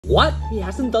What? He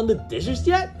hasn't done the dishes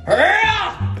yet? Hurry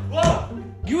up!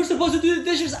 You were supposed to do the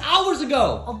dishes hours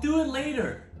ago. I'll do it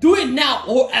later. Do it now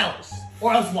or else.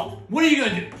 Or else what? What are you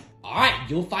gonna do? Alright,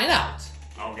 you'll find out.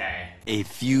 Okay. A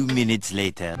few minutes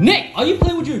later. Nick, are you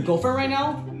playing with your girlfriend right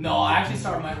now? No, I actually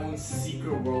started my own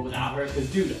secret world without her.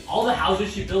 Because, dude, all the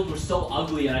houses she built were so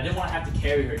ugly and I didn't want to have to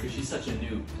carry her because she's such a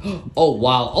noob. Oh,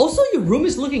 wow. Also, your room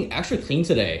is looking extra clean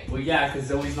today. Well, yeah, because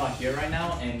Zoe's not here right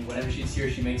now. And whenever she's here,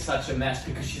 she makes such a mess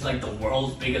because she's like the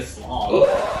world's biggest slob. wait,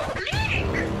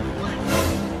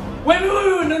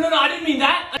 no, I didn't mean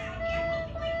that.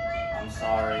 I'm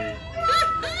sorry.